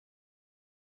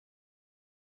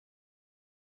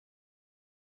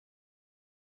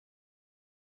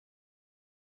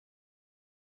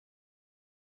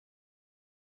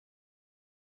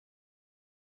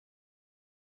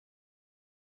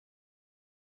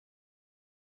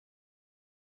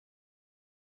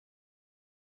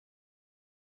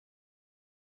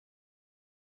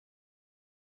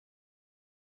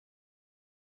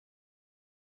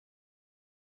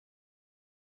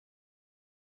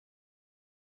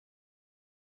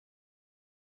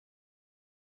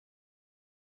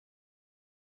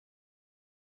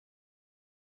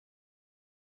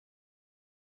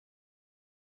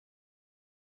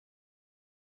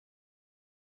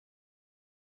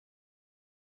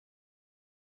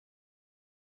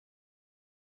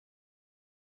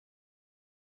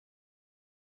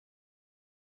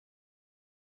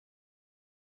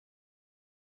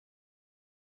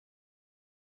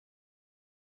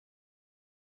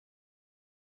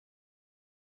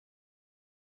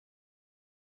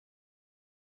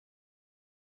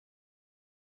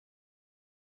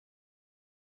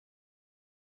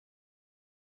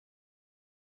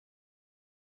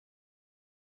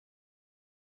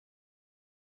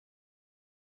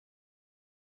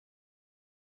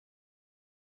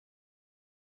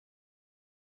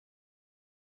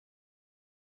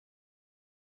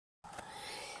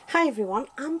Hi everyone,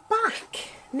 I'm back.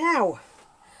 Now,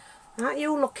 aren't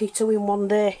you lucky to win one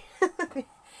day?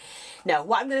 No,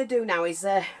 what I'm going to do now is,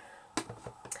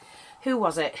 who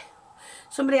was it?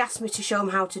 Somebody asked me to show them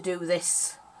how to do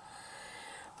this,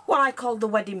 what I call the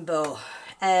wedding bow,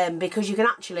 because you can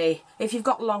actually, if you've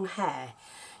got long hair,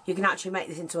 you can actually make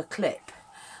this into a clip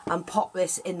and pop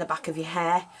this in the back of your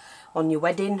hair on your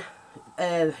wedding,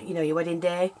 you know, your wedding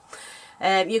day.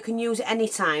 You can use it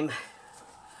anytime.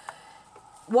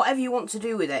 Whatever you want to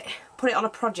do with it, put it on a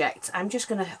project. I'm just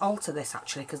going to alter this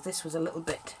actually because this was a little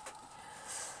bit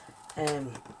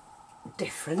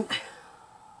different.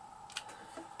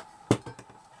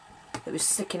 It was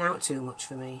sticking out too much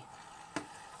for me.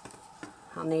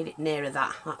 I'll need it nearer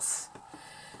that. That's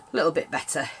a little bit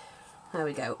better. There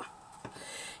we go.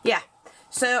 Yeah,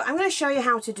 so I'm going to show you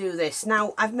how to do this.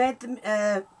 Now I've made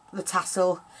the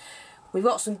tassel. We've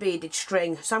got some beaded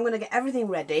string, so I'm going to get everything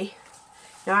ready.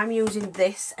 Now I'm using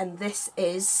this, and this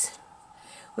is,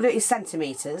 we'll do it in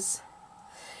centimetres,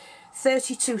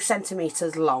 32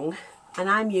 centimetres long, and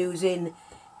I'm using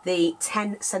the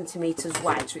 10 centimetres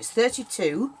wide, so it's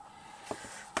 32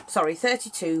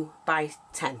 by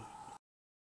 10.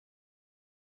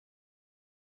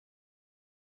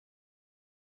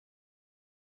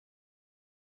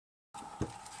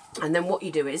 And then what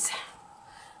you do is,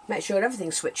 make sure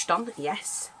everything's switched on,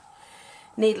 yes,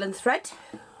 needle and thread.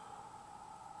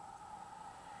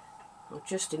 Well,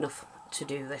 just enough to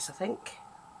do this, I think.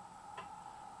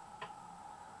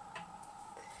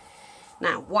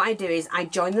 Now what I do is I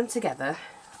join them together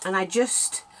and I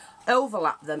just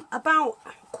overlap them about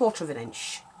 1/4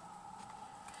 inch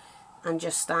and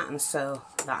just start and sew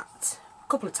that. A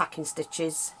couple of tacking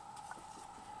stitches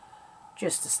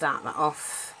just to start that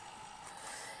off.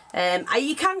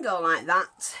 You can go like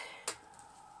that,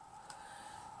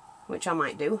 which I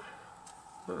might do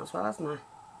as well, hasn't I?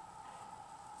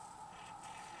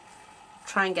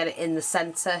 Try and get it in the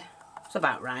centre, it's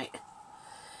about right.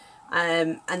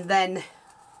 And then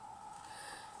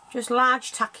just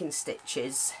large tacking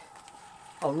stitches,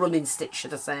 or running stitch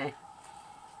should I say,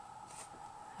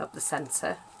 up the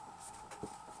centre.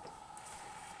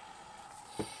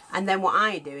 And then what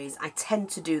I do is I tend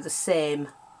to do the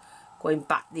same going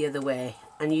back the other way,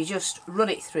 and you just run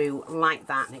it through like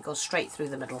that and it goes straight through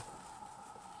the middle.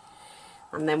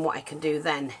 And then what I can do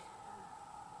then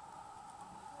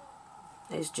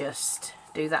is just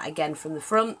do that again from the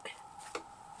front.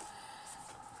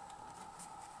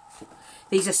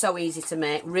 These are so easy to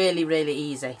make, really really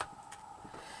easy.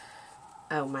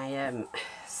 Oh, my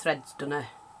thread's done a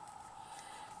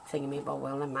thingy-me-bob.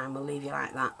 Well, never mind, we'll leave you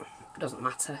like that, doesn't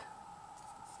matter.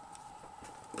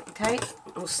 Okay,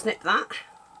 I'll snip that.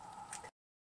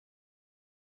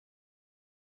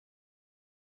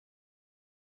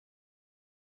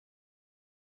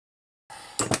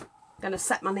 Going to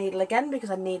set my needle again because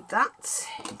I need that.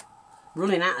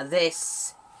 Running out of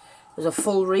this. There's a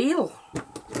full reel.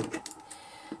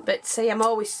 But see, I'm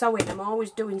always sewing, I'm always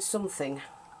doing something.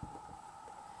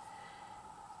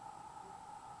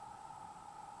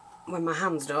 When my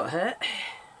hands don't hurt.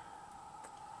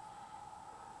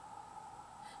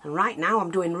 And right now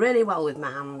I'm doing really well with my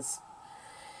hands.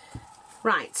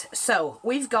 Right, so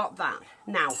we've got that.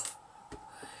 Now,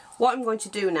 what I'm going to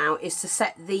do now is to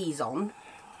set these on,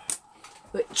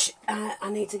 which I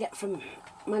need to get from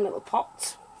my little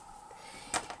pot,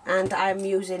 and I'm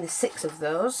using 6 of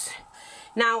those.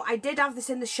 Now I did have this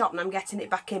in the shop and I'm getting it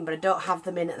back in, but I don't have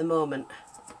them in at the moment.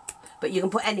 But you can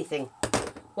put anything,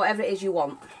 whatever it is you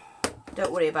want,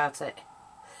 don't worry about it.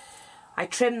 I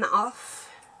trim that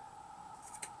off,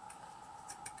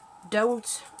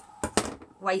 don't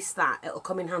waste that, it'll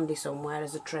come in handy somewhere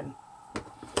as a trim.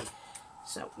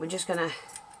 So we're just gonna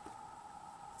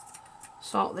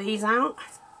sort these out,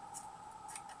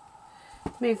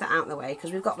 move that out of the way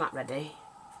because we've got that ready.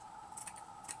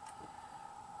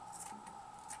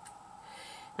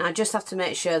 Now I just have to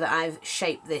make sure that I've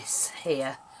shaped this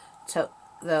here, took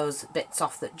those bits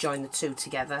off that join the two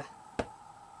together. You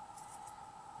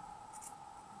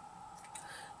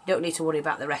don't need to worry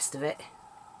about the rest of it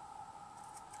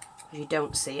because you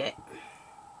don't see it.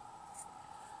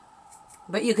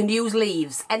 But you can use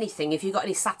leaves, anything, if you've got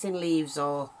any satin leaves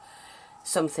or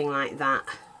something like that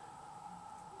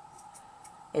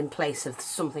in place of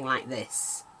something like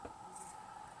this.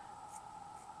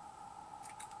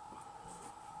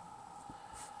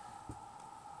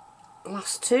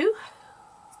 Last 2.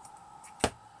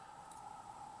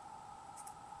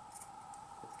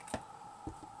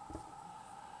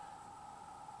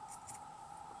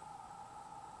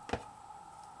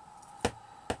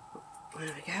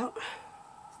 There we go.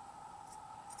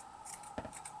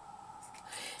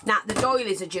 Now, the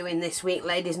doilies are due in this week,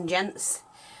 ladies and gents.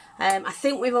 I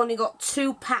think we've only got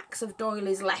 2 packs of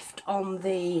doilies left on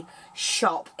the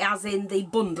shop, as in the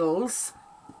bundles.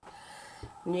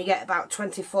 And you get about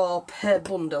 24 per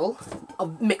bundle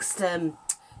of mixed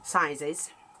sizes.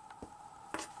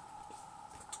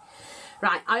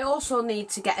 Right, I also need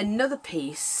to get another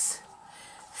piece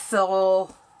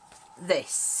for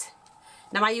this.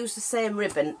 Now, I use the same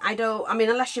ribbon. I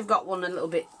mean, unless you've got one a little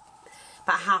bit,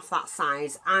 about half that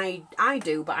size. I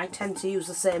do, but I tend to use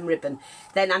the same ribbon.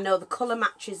 Then I know the colour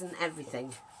matches and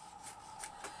everything.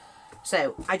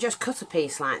 So, I just cut a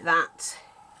piece like that.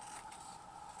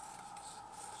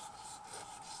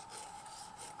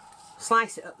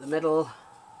 Slice it up the middle.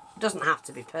 Doesn't have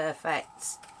to be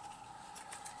perfect.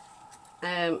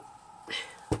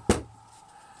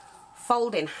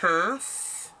 Fold in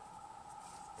half.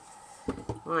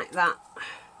 Like that.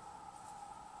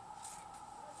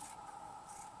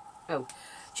 Oh,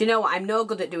 do you know what? I'm no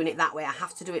good at doing it that way. I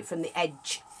have to do it from the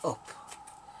edge up.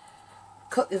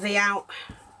 Cut the V out.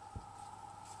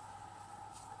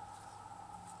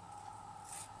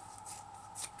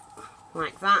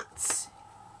 Like that.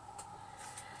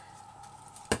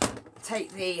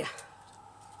 Take the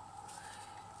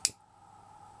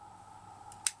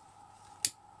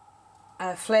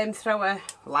flamethrower,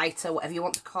 lighter, whatever you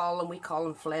want to call them. We call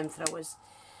them flamethrowers.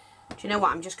 Do you know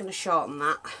what? I'm just going to shorten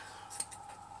that.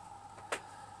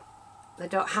 They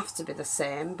don't have to be the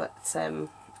same, but I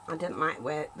didn't like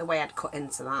the way I'd cut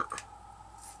into that.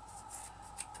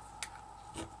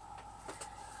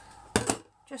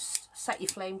 Just set your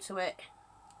flame to it.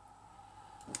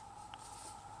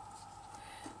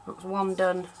 That's one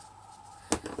done.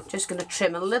 Just going to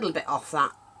trim a little bit off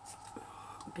that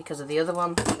because of the other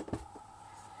one.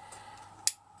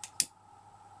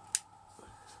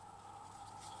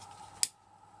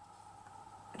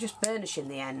 Just burnishing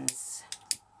the ends.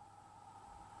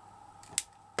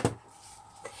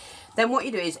 Then what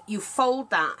you do is you fold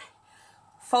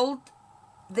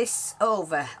this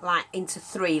over like into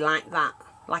 3 like that,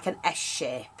 like an S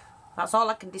shape. That's all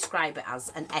I can describe it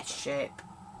as, an S shape.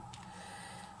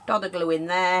 Dot of glue in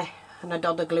there and a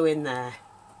dot of glue in there.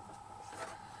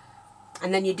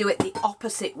 And then you do it the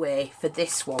opposite way for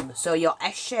this one. So your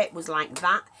S shape was like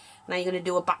that. Now you're going to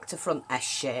do a back to front S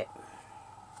shape.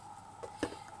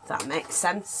 If that makes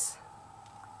sense.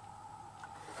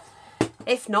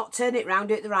 If not, turn it round,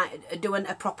 do it the right, do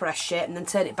a proper S shape and then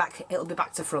turn it back, it'll be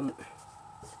back to front.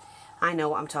 I know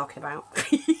what I'm talking about.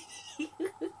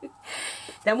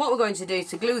 Then what we're going to do is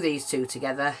to glue these two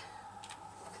together.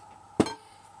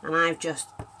 And I've just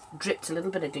dripped a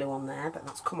little bit of glue on there, but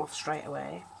that's come off straight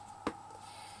away.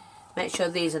 Make sure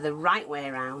these are the right way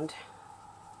around.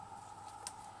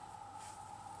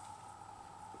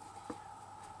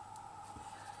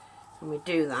 And we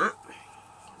do that.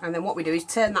 And then what we do is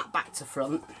turn that back to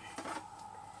front.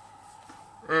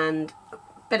 And a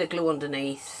bit of glue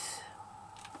underneath.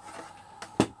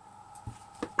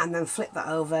 And then flip that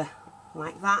over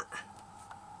like that.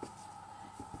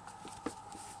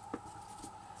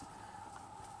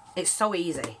 It's so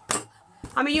easy.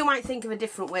 I mean, you might think of a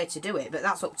different way to do it, but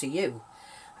that's up to you.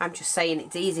 I'm just saying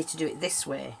it's easy to do it this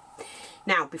way.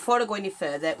 Now, before I go any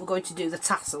further, we're going to do the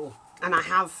tassel. And I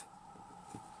have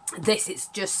this, it's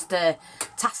just a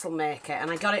tassel maker, and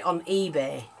I got it on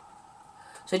eBay.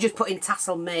 So just put in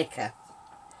tassel maker.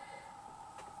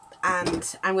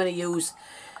 And I'm going to use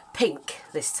pink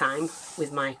this time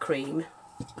with my cream.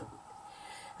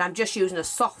 I'm just using a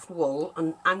soft wool,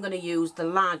 and I'm going to use the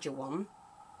larger one.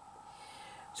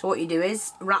 So what you do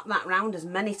is wrap that round as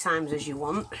many times as you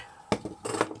want.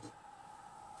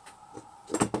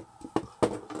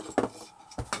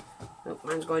 Oh,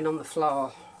 mine's going on the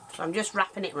floor. So I'm just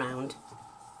wrapping it round.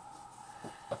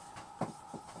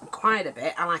 Quite a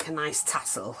bit. I like a nice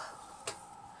tassel.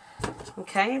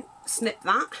 Okay, snip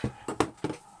that.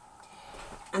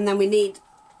 And then we need,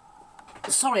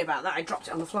 sorry about that, I dropped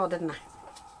it on the floor, didn't I?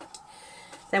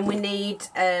 Then we need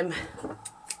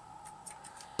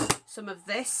some of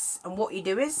this, and what you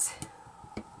do is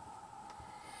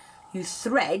you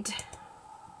thread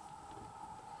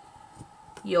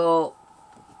your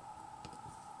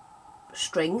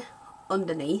string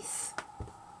underneath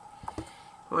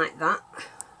like that.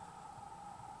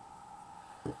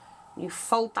 You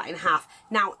fold that in half.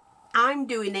 Now I'm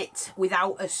doing it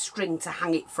without a string to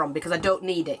hang it from because I don't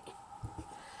need it.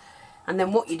 And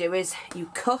then what you do is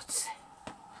you cut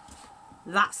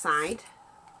that side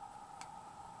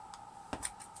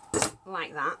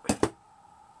like that.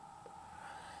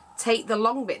 Take the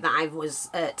long bit that I was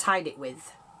tied it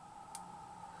with,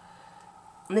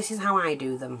 and this is how I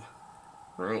do them,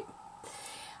 right?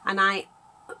 And I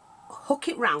hook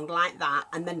it round like that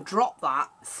and then drop that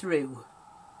through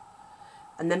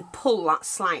and then pull that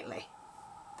slightly.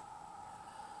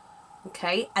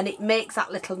 Okay, and it makes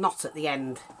that little knot at the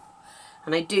end,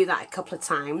 and I do that a couple of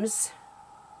times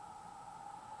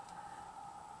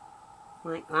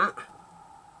like that,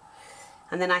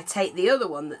 and then I take the other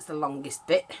one that's the longest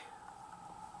bit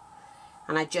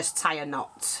and I just tie a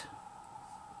knot.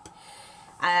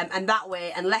 And that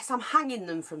way, unless I'm hanging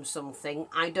them from something,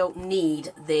 I don't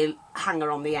need the hanger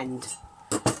on the end.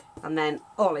 And then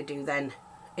all I do then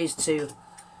is to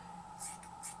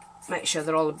make sure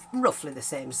they're all roughly the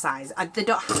same size. They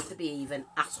don't have to be even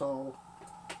at all.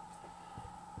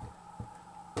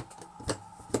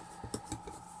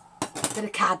 Bit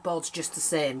of cardboard's just the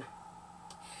same.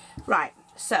 Right,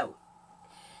 so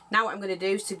now what I'm going to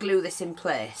do is to glue this in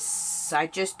place. So I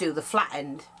just do the flat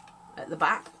end at the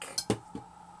back.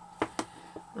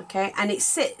 Okay, and it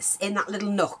sits in that little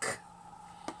nook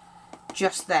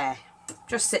just there,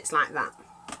 just sits like that.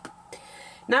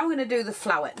 Now I'm going to do the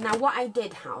flower. Now what I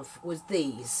did have was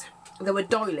these. There were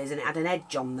doilies and it had an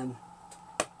edge on them.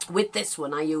 With this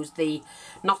one I used the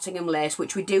Nottingham lace,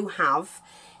 which we do have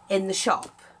in the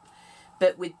shop,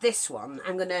 but with this one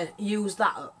I'm going to use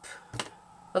that up,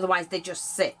 otherwise they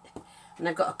just sit. And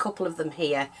I've got a couple of them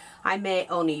here. I may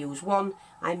only use one,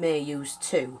 I may use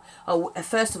two. Oh,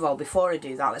 first of all, before I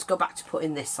do that, let's go back to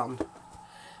putting this on.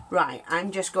 Right,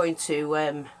 I'm just going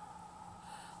to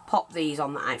pop these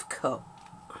on that I've cut.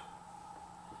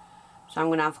 So I'm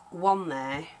going to have one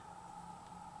there,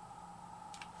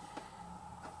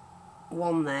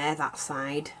 one there, that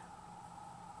side,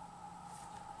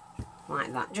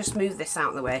 like that. Just move this out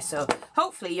of the way, so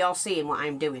hopefully you're seeing what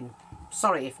I'm doing.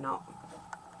 Sorry if not.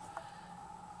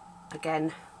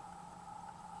 Again,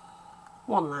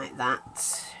 one like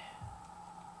that,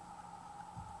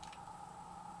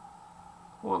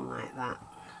 one like that,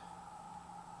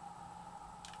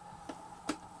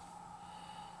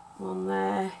 one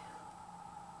there,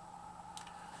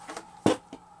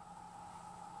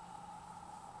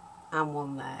 and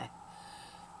one there.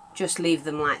 Just leave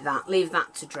them like that, leave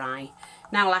that to dry.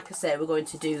 Now, like I say, we're going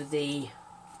to do the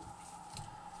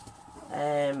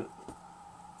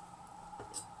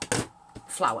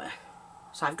flower.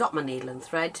 So I've got my needle and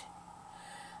thread.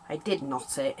 I did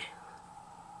knot it.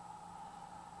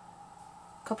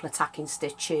 A couple of tacking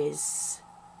stitches.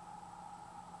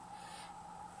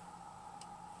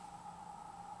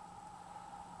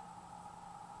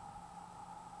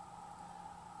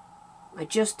 I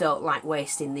just don't like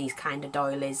wasting these kind of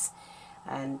doilies,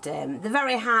 and they're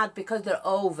very hard because they're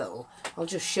oval. I'll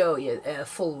just show you a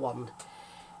full one.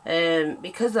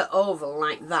 Because they're oval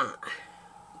like that,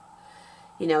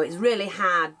 you know, it's really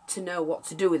hard to know what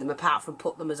to do with them apart from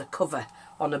put them as a cover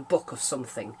on a book of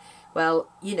something. Well,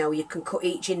 you know, you can cut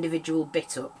each individual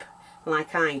bit up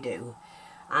like I do,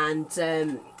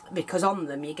 and because on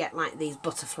them you get like these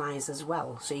butterflies as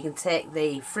well, so you can take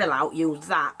the frill out, use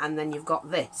that, and then you've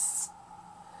got this.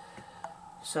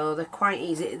 So they're quite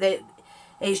easy.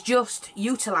 It's just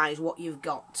utilise what you've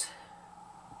got.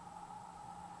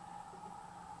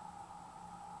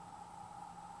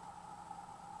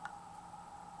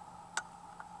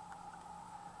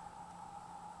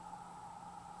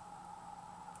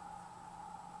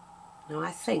 Now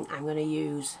I think I'm going to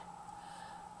use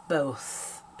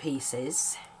both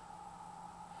pieces.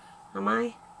 Am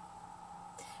I?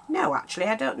 No, actually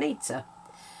I don't need to.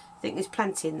 I think there's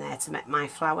plenty in there to make my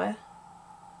flower.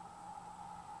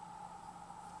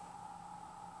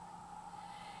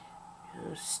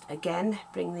 Just again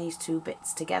bring these two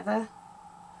bits together.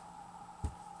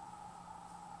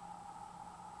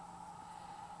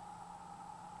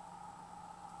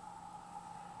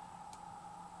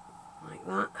 Like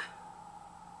that.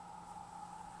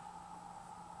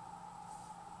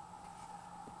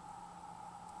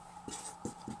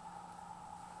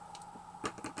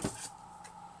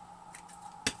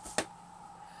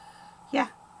 Yeah,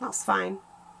 that's fine.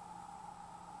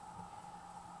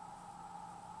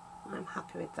 I'm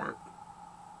happy with that.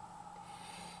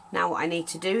 Now what I need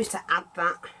to do is to add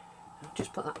that, I'll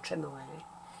just put that trim away,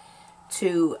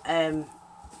 to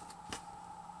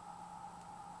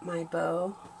my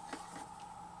bow.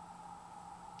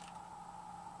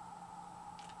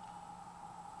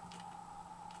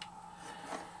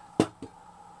 And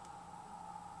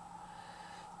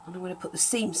I'm going to put the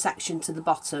seam section to the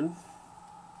bottom.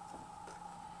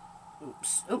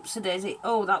 Oops, oopsie daisy.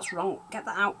 Oh, that's wrong. Get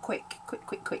that out quick. Quick,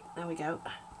 quick, quick. There we go.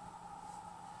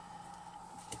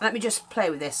 Let me just play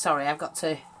with this. Sorry, I've got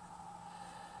to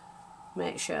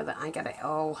make sure that I get it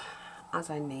all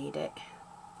as I need it.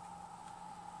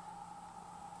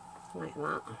 Like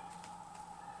that.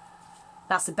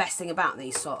 That's the best thing about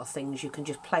these sort of things. You can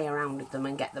just play around with them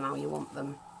and get them how you want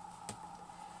them.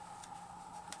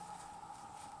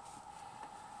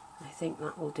 I think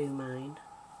that will do mine.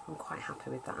 I'm quite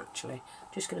happy with that actually.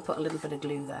 Just going to put a little bit of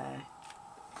glue there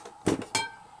and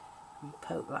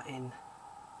poke that in.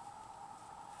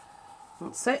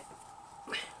 That's it.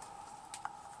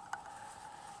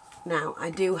 Now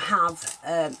I do have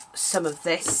some of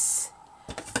this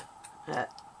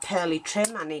pearly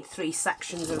trim. I need 3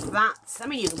 sections of that. I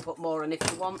mean, you can put more on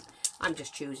if you want. I'm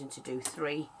just choosing to do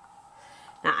 3.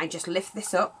 Now I just lift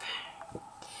this up,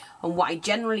 and what I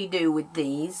generally do with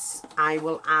these, I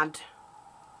will add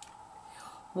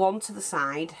 1 to the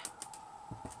side,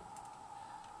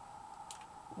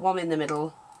 1 in the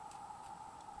middle,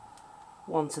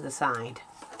 1 to the side,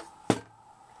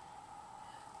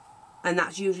 and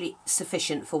that's usually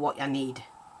sufficient for what I need.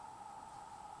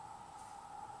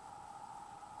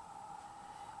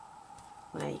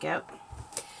 There you go.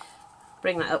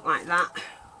 Bring that up like that.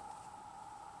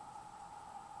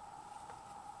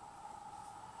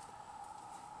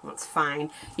 That's fine.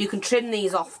 You can trim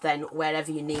these off then wherever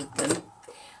you need them,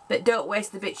 but don't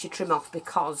waste the bits you trim off,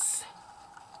 because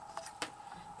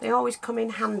they always come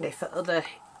in handy for other,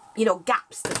 you know,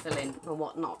 gaps to fill in and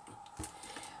whatnot.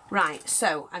 Right,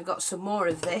 so I've got some more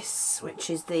of this, which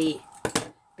is the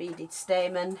beaded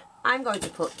stamen. I'm going to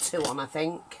put 2 on, I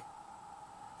think.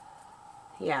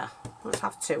 Yeah, let's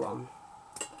have 2 on.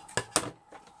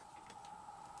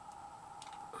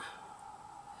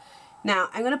 Now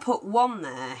I'm going to put 1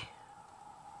 there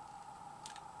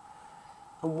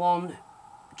and 1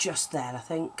 just there, I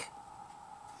think.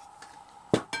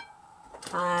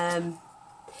 And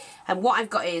what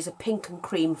I've got here is a pink and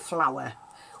cream flower,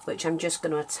 which I'm just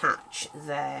going to attach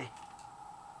there,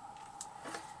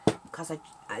 because I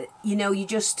you know, you're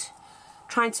just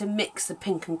trying to mix the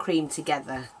pink and cream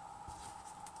together.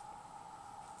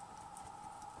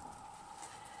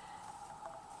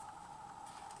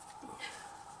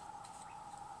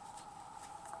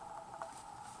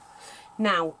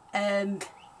 Now, I'm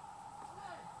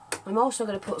also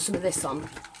going to put some of this on,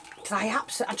 because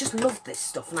I just love this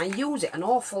stuff and I use it an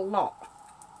awful lot.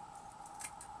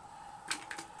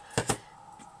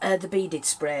 The beaded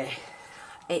spray.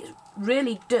 It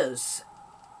really does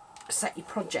set your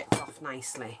project off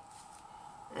nicely.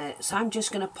 So I'm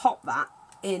just going to pop that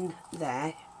in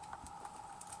there.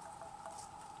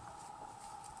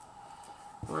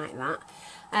 Like that.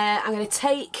 I'm going to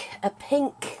take a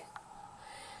pink...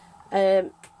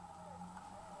 oh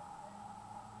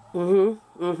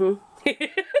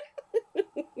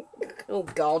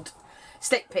God,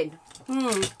 stick pin.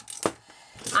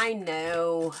 I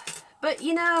know, but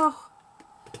you know,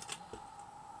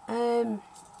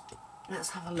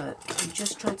 let's have a look. I'm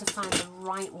just trying to find the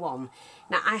right one.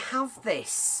 Now I have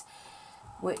this,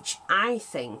 which I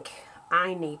think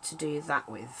I need to do that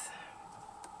with.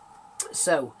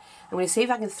 So I'm going to see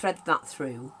if I can thread that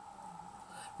through,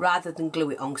 rather than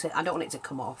glue it on, because I don't want it to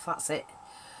come off. That's it.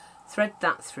 Thread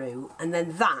that through, and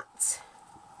then that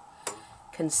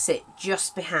can sit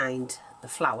just behind the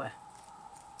flower.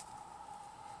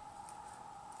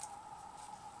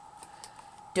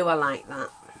 Do I like that?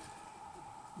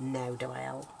 No, do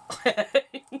I?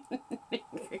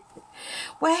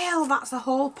 Well, that's the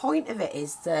whole point of it,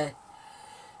 is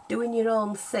doing your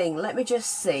own thing. Let me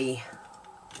just see.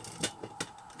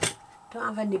 Don't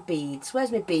have any beads.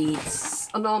 Where's my beads?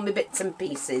 And all my bits and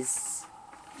pieces.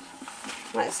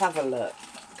 Let's have a look.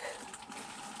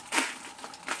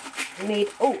 I need...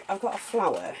 Oh, I've got a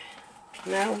flower.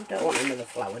 No, don't want another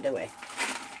flower, do we?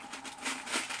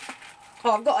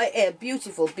 Oh, I've got a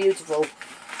beautiful, beautiful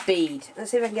bead.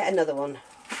 Let's see if I can get another one.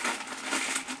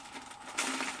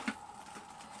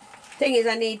 Thing is,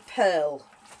 I need pearl.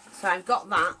 So I've got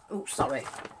that. Oh, sorry.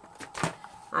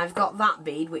 I've got that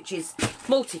bead, which is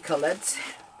multicoloured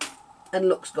and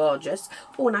looks gorgeous.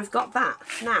 Oh, and I've got that.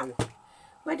 Now,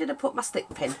 where did I put my stick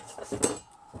pin?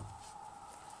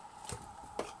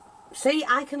 See,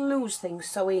 I can lose things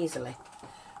so easily.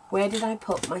 Where did I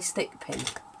put my stick pin?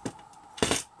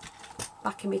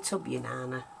 Back in my tub, you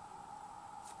nana.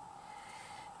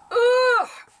 Ugh,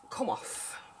 come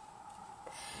off.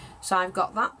 So I've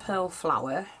got that pearl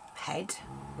flower head,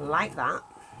 like that,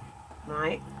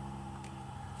 right?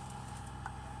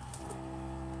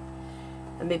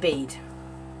 And my bead,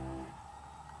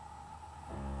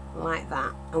 like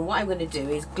that. And what I'm going to do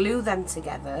is glue them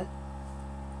together.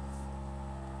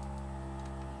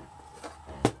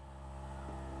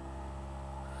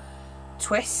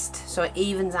 Twist so it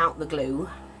evens out the glue,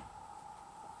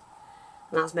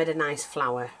 and that's made a nice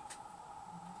flower.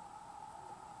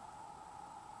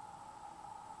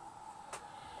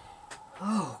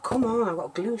 Oh, come on, I've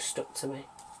got glue stuck to me.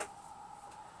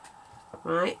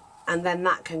 Right, and then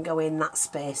that can go in that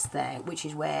space there, which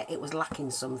is where it was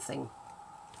lacking something.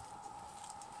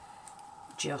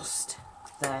 Just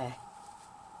there.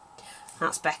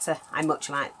 That's better. I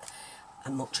like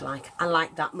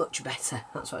that much better.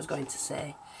 That's what I was going to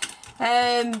say.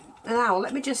 Now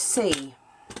let me just see,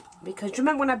 because do you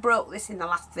remember when I broke this in the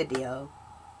last video?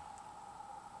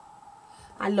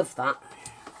 I love that.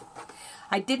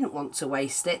 I didn't want to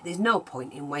waste it. There's no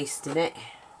point in wasting it.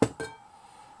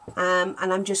 And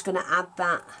I'm just going to add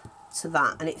that to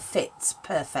that, and it fits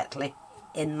perfectly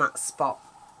in that spot.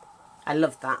 I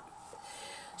love that.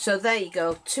 So there you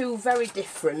go, two very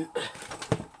different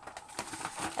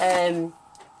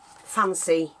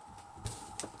fancy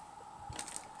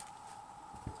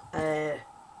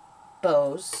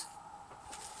bows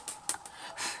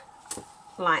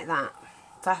like that.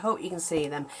 So I hope you can see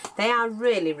them. They are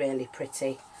really, really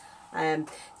pretty.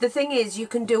 The thing is, you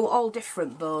can do all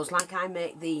different bows. Like I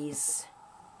make these,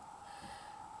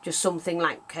 just something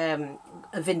like a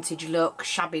vintage look,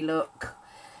 shabby look,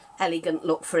 elegant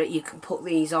look for it. You can put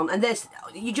these on, and this,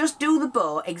 you just do the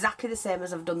bow exactly the same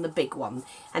as I've done the big one,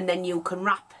 and then you can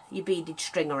wrap your beaded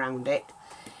string around it,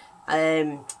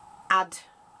 add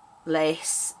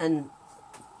lace and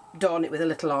adorn it with a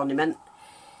little ornament,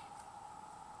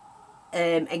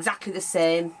 exactly the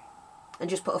same, and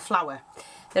just put a flower.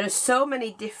 There are so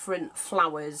many different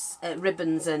flowers,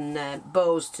 ribbons and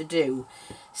bows to do,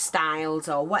 styles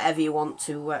or whatever you want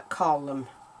to call them,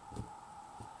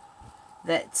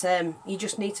 that you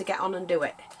just need to get on and do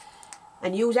it.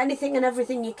 And use anything and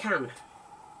everything you can.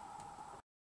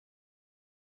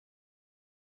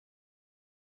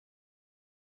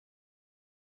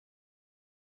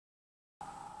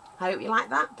 I hope you like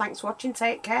that. Thanks for watching.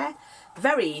 Take care.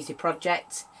 Very easy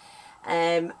project.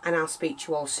 And I'll speak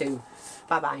to you all soon.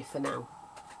 Bye bye for now.